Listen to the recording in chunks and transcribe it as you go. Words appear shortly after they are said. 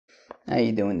How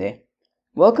you doing there?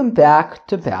 Welcome back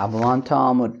to Babylon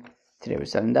Talmud. Today we're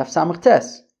studying Daf Samach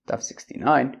Tes, Daf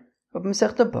 69 of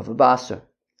Masechta BavaBasra.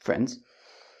 Friends,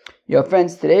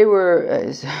 today we're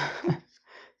it's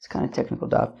kind of technical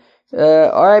Daf.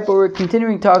 Alright, but we're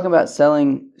continuing talking about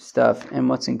selling stuff and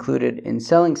what's included in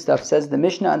selling stuff. Says the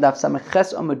Mishnah on Daf Samach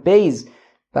Ches Amud Beis,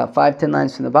 about 5-10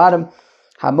 lines from the bottom.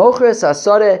 HaMochres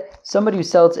HaSareh, somebody who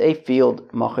sells a field.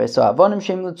 Mochres HaAvonim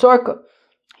Shem L'Tzorka.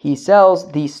 He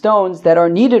sells the stones that are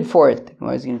needed for it. The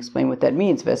Gemara is going to explain what that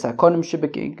means.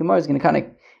 The Gemara is going to kind of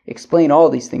explain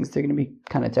all these things. They're going to be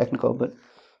kind of technical, but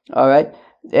all right.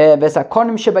 And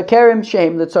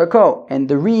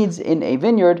the reeds in a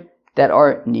vineyard that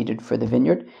are needed for the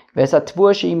vineyard.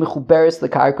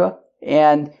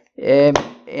 And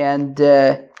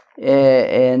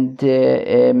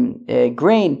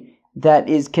grain that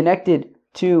is connected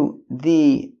to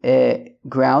the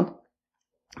ground.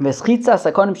 And I keep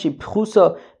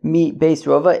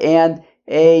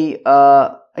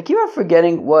on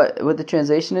forgetting what the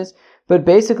translation is, but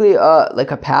basically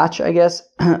like a patch, I guess,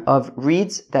 of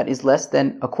reeds that is less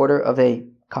than a quarter of a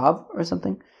kav or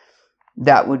something,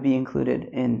 that would be included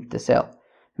in the sale.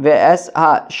 And a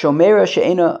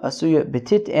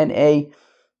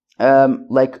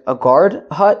like a guard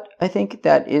hut, I think,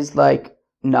 that is like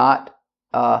not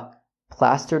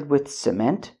plastered with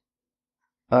cement.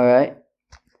 All right.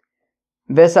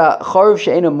 Vesa charuv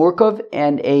she'ena murkov,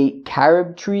 and a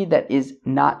carob tree that is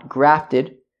not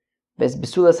grafted. Ves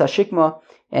besulas hashikma,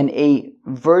 and a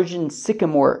virgin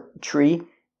sycamore tree,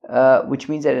 which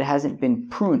means that it hasn't been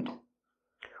pruned.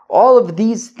 All of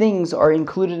these things are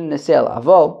included in the sale.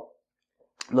 Aval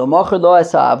lo macher lo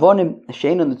asa avonim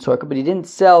she'ena l'tzorka, but he didn't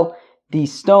sell the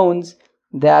stones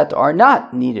that are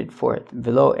not needed for it.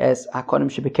 Velo es hakonim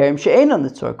shebekerim she'ena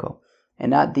l'tzorko,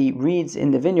 and not the reeds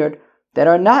in the vineyard that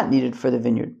are not needed for the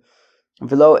vineyard.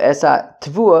 Velo esa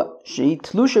tvua she'i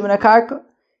tlusha min hakarka,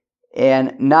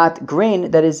 and not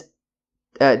grain that is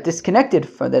disconnected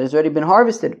from, that has already been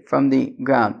harvested from the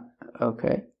ground.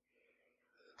 Okay.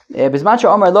 Bizman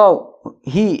she'omar lo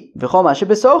hi v'chol ma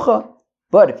shebesocha,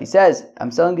 but if he says,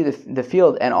 I'm selling you the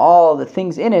field and all the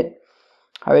things in it,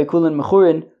 harei kulin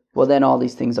mechurin, well then all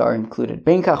these things are included.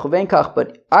 Ben kach uven kach,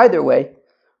 but either way,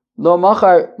 lo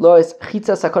machar lo es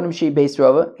chitzas hakonim she'i beis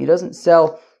rova. He doesn't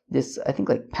sell this, I think,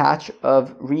 like patch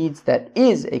of reeds that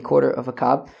is a quarter of a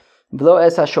kav. V'lo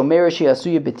es hashomer she'i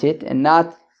asuya betit, and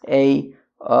not a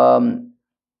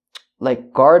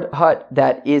like guard hut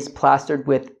that is plastered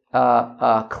with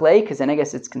clay, because then I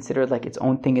guess it's considered like its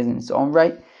own thing in its own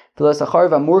right. V'lo es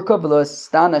hacharv hamurka v'lo es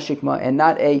stan hashikma, and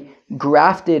not a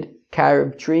grafted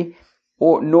carob tree,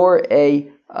 nor a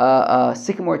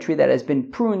sycamore tree that has been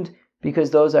pruned,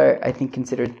 because those are, I think,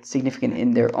 considered significant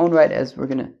in their own right, as we're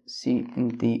going to see in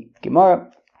the Gemara.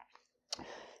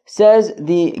 Says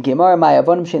the Gemara,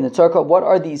 what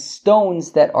are these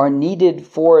stones that are needed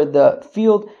for the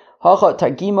field? Hacha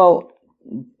Targimo,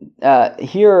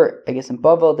 here, I guess in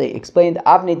Bavel, they explained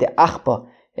Avnei de Achba,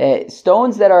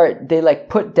 stones that are, they like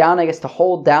put down, I guess, to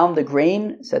hold down the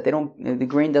grain, so that the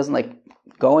grain doesn't like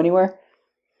go anywhere.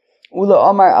 Ula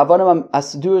Amar Avanam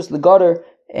Asdurus Legader,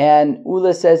 and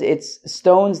Ula says it's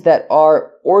stones that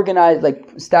are organized, like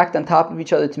stacked on top of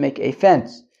each other to make a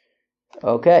fence.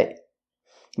 Okay.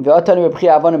 V'atani Reb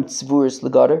Chia Avanim Tzvurus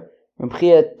Legader. Reb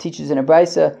Chia teaches in a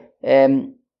brisa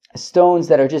stones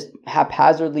that are just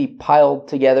haphazardly piled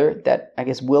together, that I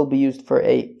guess will be used for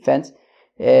a fence.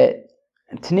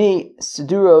 Tni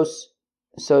Siduros,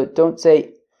 so don't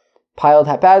say piled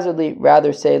haphazardly,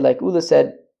 rather say, like Ula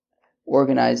said,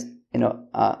 organized,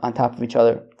 on top of each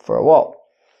other for a wall.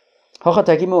 When we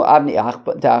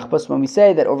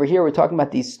say that over here we're talking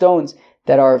about these stones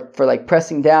that are for like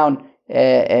pressing down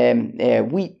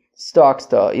wheat stalks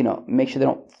to make sure they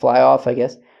don't fly off, I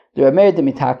guess. So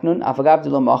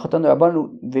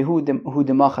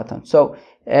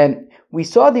we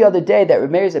saw the other day that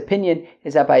Rameir's opinion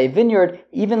is that by a vineyard,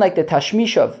 even like the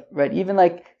tashmishav, right, even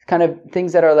like kind of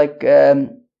things that are like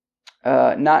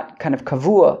not kind of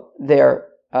kavua there,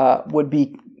 would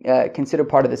be considered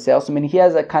part of the sale. So I mean, he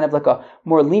has a kind of like a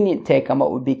more lenient take on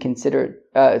what would be considered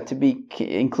to be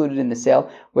included in the sale,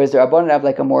 whereas the Rabbanan have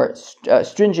like a more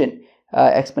stringent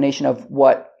explanation of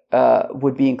what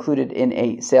would be included in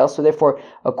a sale. So therefore,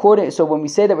 so when we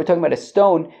say that we're talking about a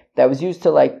stone that was used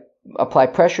to like apply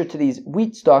pressure to these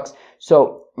wheat stalks,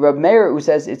 so Reb Meir, who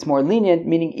says it's more lenient,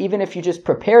 meaning even if you just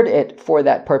prepared it for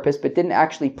that purpose but didn't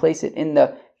actually place it in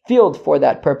the field for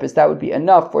that purpose, that would be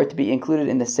enough for it to be included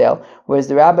in the sale. Whereas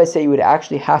the rabbis say you would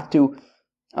actually have to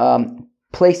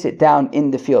place it down in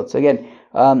the field. So again,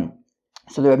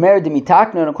 So the Rameir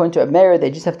Demitaknon, according to Rameir,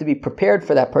 they just have to be prepared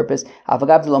for that purpose.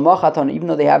 Even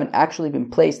though they haven't actually been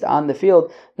placed on the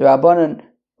field, the Rabbanon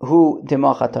hu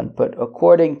Demachaton. But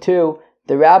according to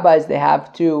the rabbis, they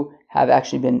have to have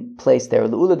actually been placed there.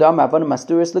 And according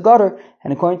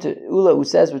to Ula, who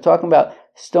says we're talking about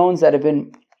stones that have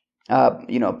been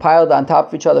piled on top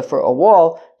of each other for a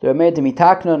wall, the Rameir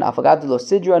Demitaknon, Afagav lo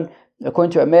Sidron.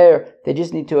 According to Rameir, they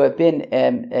just need to have been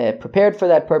prepared for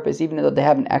that purpose, even though they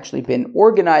haven't actually been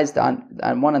organized on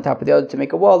one on top of the other to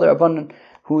make a wall. The Rabbanon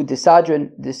who the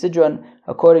Sidron,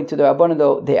 according to the Rabbanon,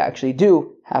 though, they actually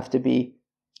do have to be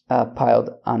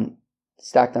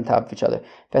stacked on top of each other.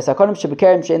 And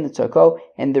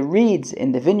the reeds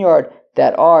in the vineyard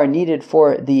that are needed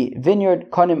for the vineyard,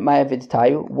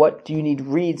 what do you need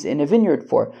reeds in a vineyard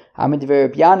for?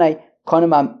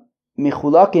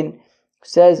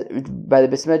 Says by the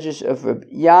Besmedrash of Reb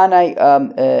Yanai,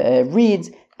 reeds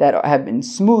that have been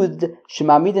smoothed,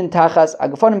 shemamidin tachas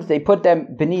agafonim, they put them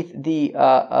beneath the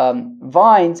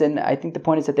vines, and I think the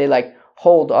point is that they like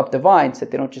hold up the vines,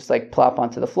 that they don't just like plop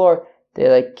onto the floor, they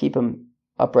like keep them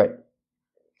upright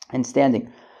and standing.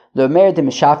 The mayor de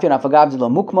mishafion afagav lo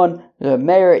mukmon. The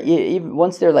mayor, even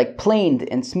once they're like planed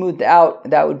and smoothed out,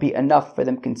 that would be enough for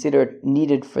them considered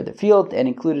needed for the field and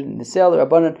included in the sale. The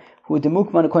Rabbanon who the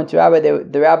mukman, according to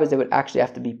the rabbis, they would actually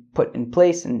have to be put in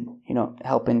place and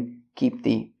helping keep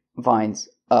the vines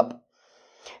up.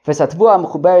 And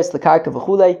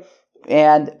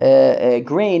a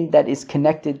grain that is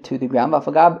connected to the ground,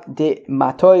 even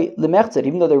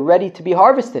though they're ready to be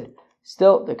harvested,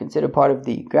 still they're considered part of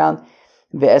the ground.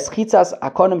 In this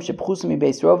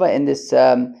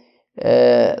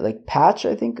like patch,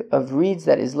 I think, of reeds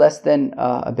that is less than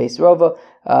a base rova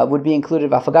would be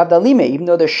included. Even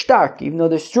though they're stark, even though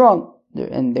they're strong,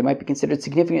 and they might be considered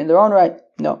significant in their own right.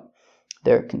 No,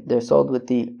 they're sold with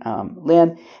the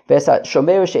land.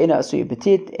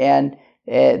 And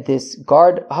this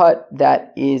guard hut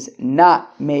that is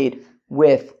not made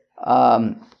with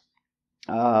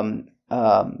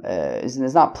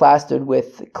is not plastered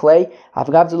with clay,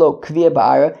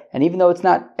 and even though it's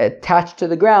not attached to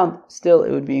the ground, still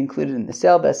it would be included in the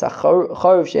sale.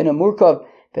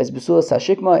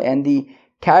 And the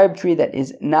carob tree that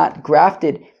is not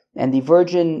grafted, and the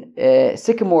virgin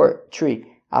sycamore tree,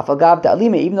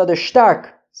 even though they're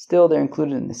stark, still they're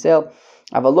included in the sale.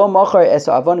 But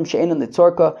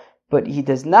he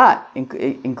does not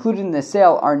included in the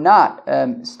sale are not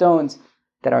stones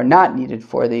that are not needed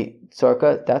for the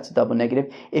tzorka. That's a double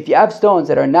negative. If you have stones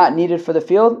that are not needed for the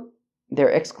field, they're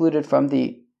excluded from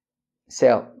the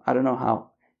sale. I don't know how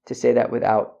to say that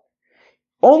without.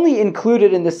 Only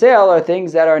included in the sale are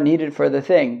things that are needed for the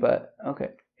thing, but okay.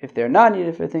 If they're not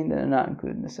needed for the thing, then they're not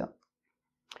included in the sale.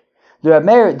 The Reb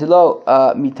Meir delo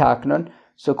mitaknon.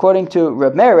 So according to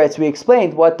Reb Meir, we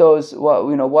explained what would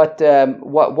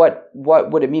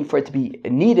it mean for it to be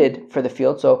needed for the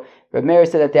field. So Reb Meir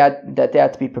said that they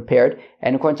had to be prepared,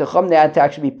 and according to Chum, they had to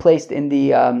actually be placed in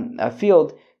the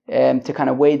field to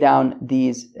kind of weigh down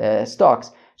these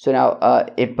stalks. So now,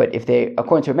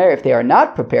 according to Reb Meir, if they are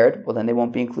not prepared, well then they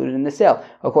won't be included in the sale.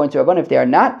 According to Rabban, if they are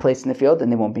not placed in the field, then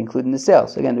they won't be included in the sale.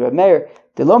 So again, the Reb Meir,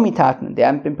 they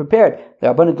haven't been prepared. The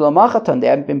Rabban they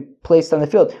haven't been placed on the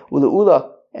field. Ula,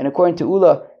 and according to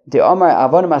Ula, the Amar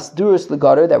Avanim Asdurus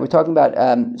Legader, that we're talking about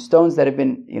stones that have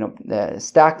been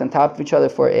stacked on top of each other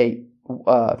for a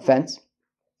fence.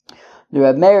 The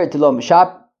Reb Meir Delo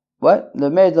Mishap. What? The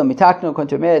Meir Delo Mitakno, according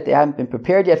to Meir, they haven't been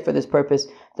prepared yet for this purpose.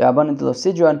 The Rabbanan Delo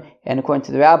Sidron, and according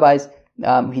to the rabbis,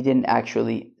 he didn't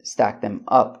actually stack them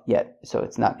up yet, so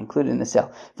it's not included in the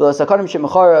sale.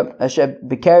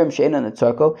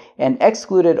 And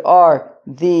excluded are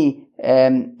the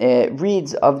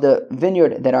reeds of the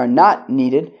vineyard that are not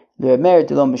needed. The Meir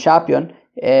Delo Mishapion,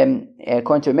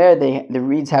 according to Meir, the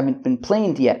reeds haven't been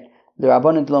planed yet. The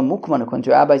Rabbanan Delo Mukman, according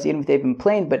to rabbis, even if they've been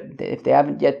planed, but if they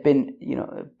haven't yet been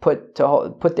put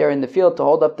there in the field to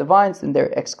hold up the vines, then they're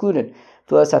excluded.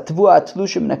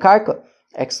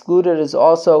 Excluded is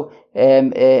also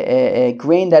a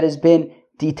grain that has been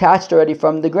detached already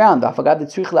from the ground.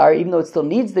 Even though it still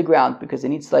needs the ground because it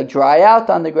needs to dry out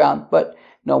on the ground, but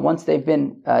no, once they've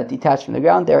been detached from the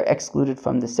ground, they're excluded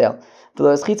from the sale. And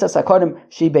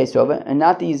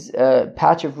not these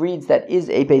patch of reeds that is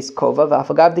a base kova,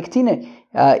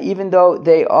 even though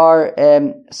they are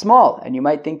small, and you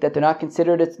might think that they're not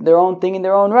considered their own thing in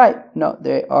their own right. No,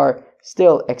 they are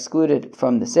still excluded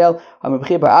from the sale. And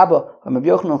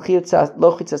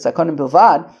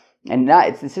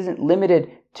this isn't limited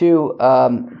to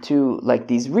like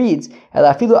these reeds. Even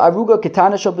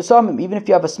if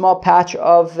you have a small patch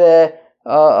of a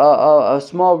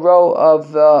small row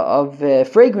of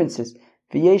fragrances,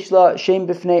 v'yeshla shem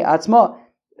b'fnei atzma,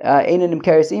 einan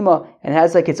imkeres ima, and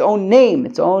has like its own name,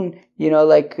 its own,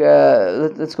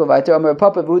 let's go weiter. Amar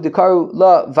Papa v'hu dekaru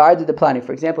la varda de plani.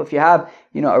 For example, if you have,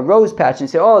 a rose patch and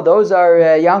say, oh, those are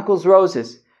Yankel's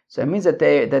roses. So it means that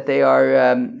they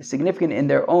are significant in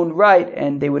their own right,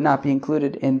 and they would not be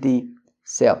included in the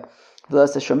sale.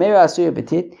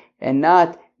 And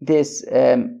not this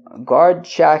guard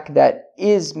shack that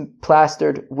is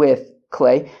plastered with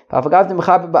clay.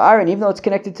 Even though it's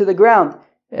connected to the ground,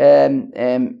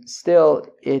 still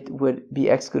it would be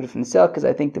excluded from the sale, because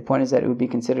I think the point is that it would be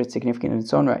considered significant in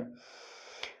its own right.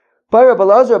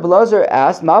 BavaBasra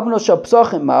asked,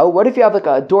 what if you have like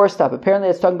a doorstop? Apparently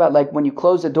it's talking about like when you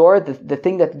close the door, the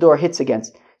thing that the door hits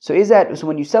against. So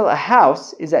when you sell a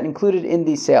house, is that included in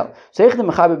the sale? So if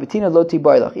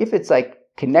it's like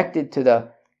connected to the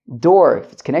door,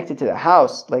 if it's connected to the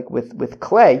house, like with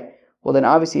clay, well then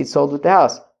obviously it's sold with the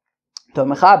house.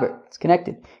 It's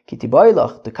connected.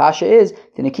 The kasha is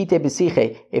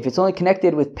if it's only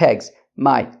connected with pegs.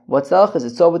 What's the halach? Is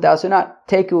it sold with the house or not?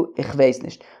 Teku ichveis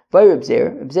nicht. Reb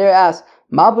Zera asks,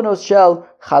 Malbanos shel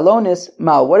chalonis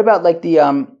mal. What about like the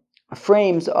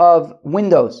frames of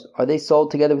windows? Are they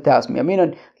sold together with the house? Do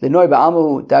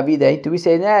we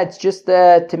say it's just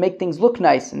to make things look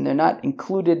nice and they're not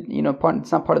included?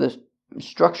 It's not part of the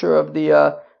structure of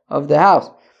the house.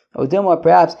 Or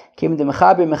perhaps came into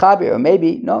mechaber, or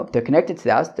maybe no, if they're connected to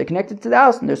the house, they're connected to the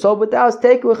house and they're sold with the house.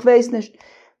 Take Rabbi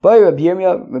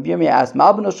Yirmiyah asked,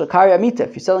 Malbanos shel kari amita.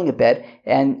 If you're selling a bed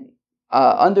and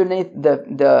underneath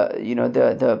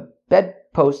the bed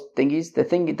post thingies,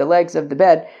 the legs of the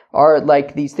bed are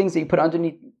like these things that you put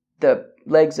underneath the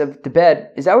legs of the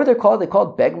bed. Is that what they're called? They're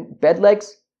called bed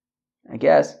legs, I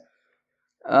guess.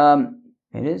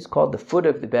 It is called the foot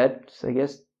of the bed. So I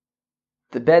guess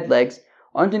the bed legs.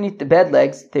 Underneath the bed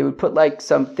legs, they would put like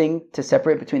something to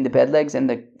separate between the bed legs and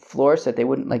the floor so that they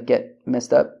wouldn't like get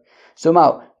messed up. So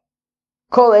now,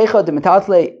 kol eicha de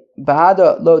metatle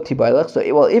bahada lo tibaylech. So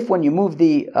if when you move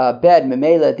the bed,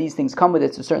 memela, these things come with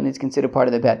it, so certainly it's considered part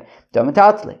of the bed.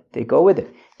 Metatle, they go with it.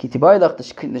 Ki tibaylech, the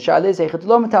shal is eicha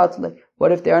lo metatle.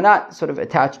 What if they are not sort of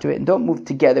attached to it and don't move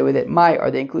together with it?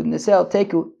 Are they included in the sale?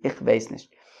 Teku ichveis nicht.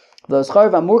 And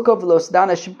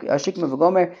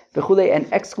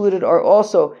excluded are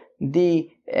also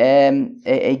the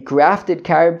a grafted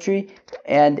carob tree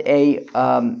and a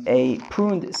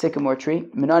pruned sycamore tree.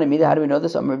 How do we know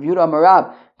this? Because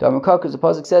the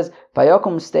pasuk says,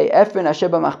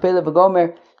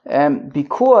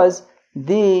 because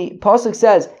the pasuk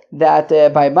says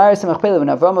that by Maris Machpelah, when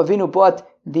Avram Avinu bought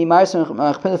the Maris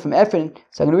Machpelah from Ephron,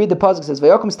 so I'm going to read the pasuk. It says,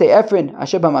 "Vayokum stay Ephron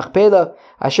asher b'machpelah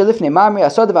asher lifnei mamri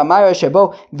asoda v'amari asher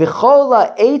bo v'chol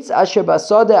ha'etz asher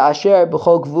b'asoda asher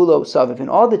b'chol gvulo saviv." And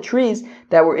all the trees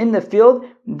that were in the field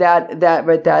that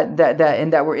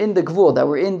were in the gvul, that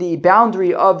were in the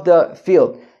boundary of the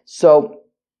field. So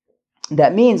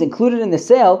that means included in the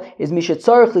sale is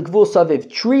mishatzarich legvul saviv,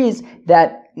 trees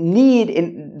that need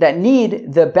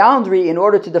the boundary in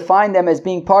order to define them as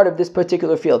being part of this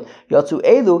particular field. Yatsu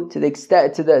elu, to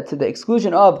the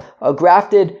exclusion of a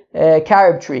grafted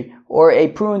carob tree or a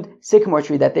pruned sycamore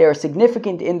tree, that they are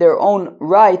significant in their own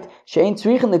right. She'ein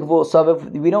tzrichin legvul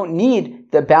saviv, we don't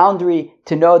need the boundary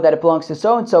to know that it belongs to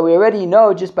so and so. We already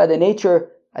know just by the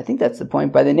nature. I think that's the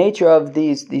point. By the nature of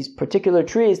these particular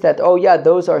trees, that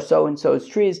those are so and so's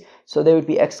trees, so they would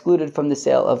be excluded from the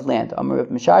sale of land. Amar of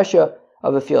Mishasha,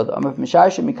 of a field. Amar of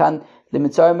Mishasha mikan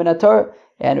limitzar min haTorah.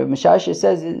 And Rav Mishasha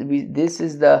says this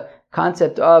is the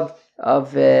concept of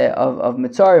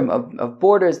mitzarim, of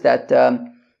borders, that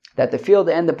the field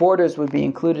and the borders would be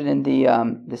included in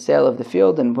the sale of the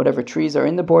field and whatever trees are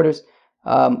in the borders.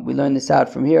 We learn this out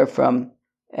from here from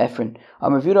Ephron.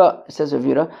 Says Rav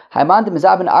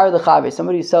Yehuda,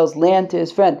 somebody who sells land to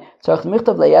his friend, he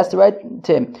has to write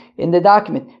to him in the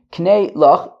document, Knei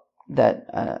loch, that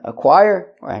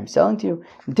acquire, or I'm selling to you,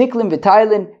 Diklim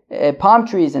v'tailin, palm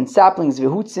trees and saplings,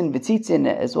 v'hutzin v'tzitzin,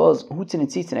 as well as hutzin and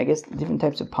tzitzin, I guess different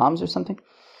types of palms or something.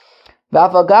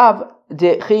 V'avagav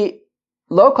dechi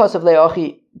lo kosav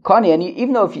le'ochi kani, and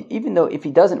even though if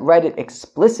he doesn't write it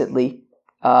explicitly,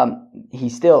 he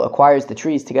still acquires the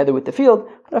trees together with the field.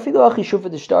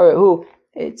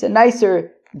 It's a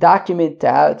nicer document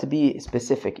to be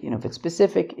specific. If it's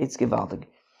specific, it's gewaltig.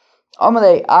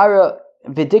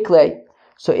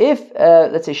 So if,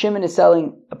 let's say, Shimon is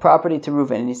selling a property to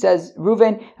Reuven, and he says,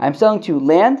 Reuven, I'm selling to you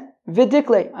land,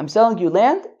 vidikle, I'm selling you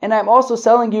land, and I'm also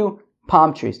selling you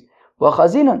palm trees. Well,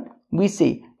 chazinon, we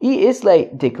see,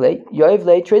 isle dikle,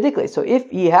 yoivle tredikle. So if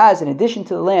he has, in addition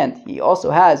to the land, he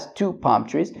also has 2 palm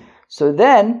trees, so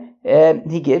then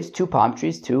he gives 2 palm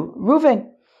trees to Reuven.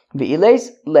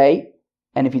 V'iles le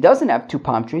and if he doesn't have 2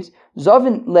 palm trees,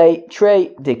 Zovin le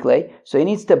tre dikle, so he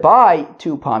needs to buy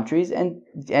 2 palm trees and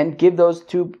give those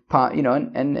 2 palm,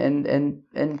 I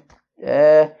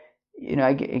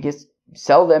guess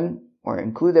sell them or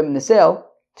include them in the sale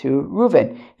to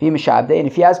Reuven. And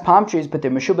if he has palm trees but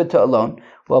they're meshubah to alone,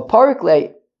 well, parik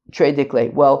le tre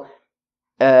dikle, well,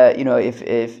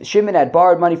 if Shimon had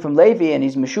borrowed money from Levi and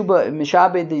he's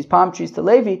mishabed these palm trees to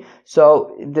Levi,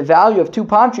 so the value of 2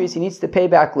 palm trees, he needs to pay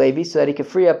back Levi so that he can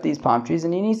free up these palm trees,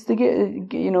 and he needs to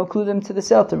include them to the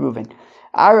sale to Reuven.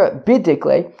 Ara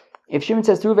bidikle, if Shimon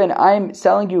says to Reuven, I'm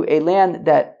selling you a land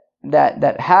that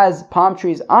has palm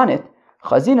trees on it,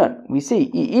 chazinon, we see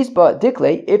isba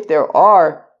dikle, if there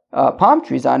are palm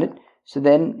trees on it, so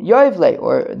then yoivle,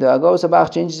 or the Agos Abach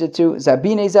changes it to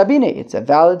zabine, it's a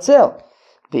valid sale.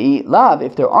 The lav,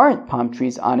 if there aren't palm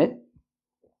trees on it,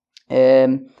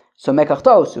 so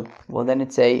mekachtosu. Well, then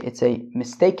it's a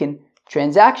mistaken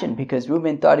transaction because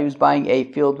Reuben thought he was buying a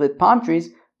field with palm trees,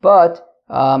 but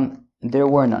there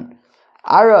were none.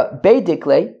 Ara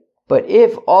beidikle, but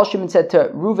if all Shimon said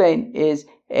to Reuven is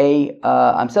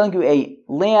I'm selling you a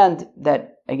land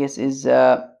that I guess is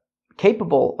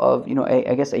capable of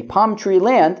a palm tree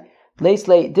land.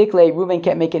 Leisle dikle, Reuven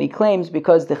can't make any claims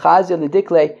because the chazil the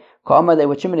dikle.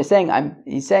 What Shimon is saying,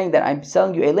 he's saying that I'm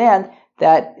selling you a land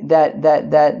that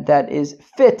is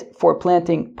fit for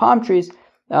planting palm trees,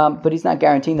 but he's not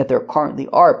guaranteeing that there currently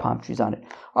are palm trees on it.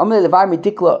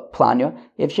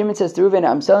 If Shimon says to Reuven,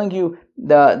 I'm selling you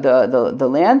the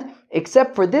land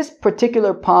except for this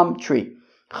particular palm tree.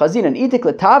 So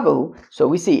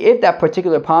we see if that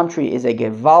particular palm tree is a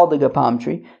gewaldige palm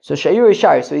tree, so shayur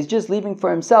ishar, so he's just leaving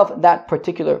for himself that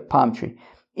particular palm tree.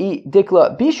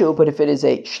 Dikla bishu, but if it is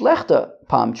a shlechte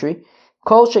palm tree,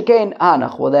 kol shekain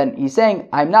anach. Well, then he's saying,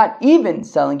 I'm not even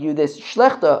selling you this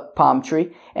shlechte palm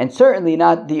tree, and certainly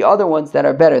not the other ones that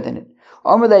are better than it.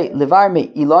 Amrle levar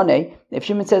me ilone. If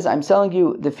Shimon says, I'm selling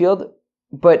you the field,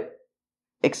 but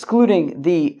excluding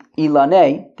the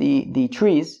ilane, the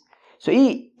trees. So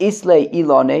isle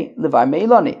ilone levar me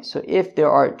ilone. So if there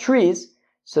are trees,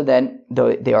 so then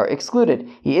they are excluded.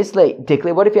 He isle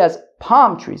dikle. What if he has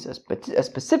palm trees, a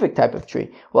specific type of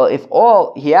tree? Well, if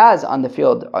all he has on the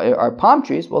field are palm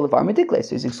trees, well, levar medikle,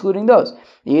 so he's excluding those.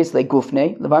 He isle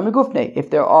gufne, levar megufne. If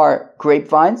there are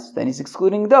grapevines, then he's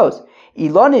excluding those.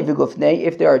 Ilone vigufne.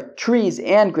 If there are trees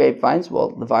and grapevines,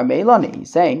 well, levar me ilone.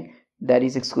 He's saying that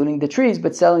he's excluding the trees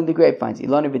but selling the grapevines.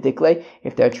 Ilone vidikle.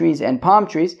 If there are trees and palm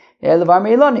trees, levar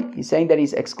me ilone. He's saying that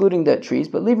he's excluding the trees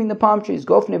but leaving the palm trees.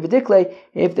 Gofne vidikle.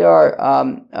 If there are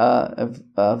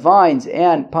vines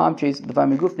and palm trees, levar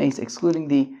me gufne. He's excluding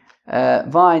the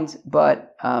vines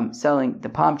but selling the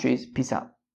palm trees. Peace out.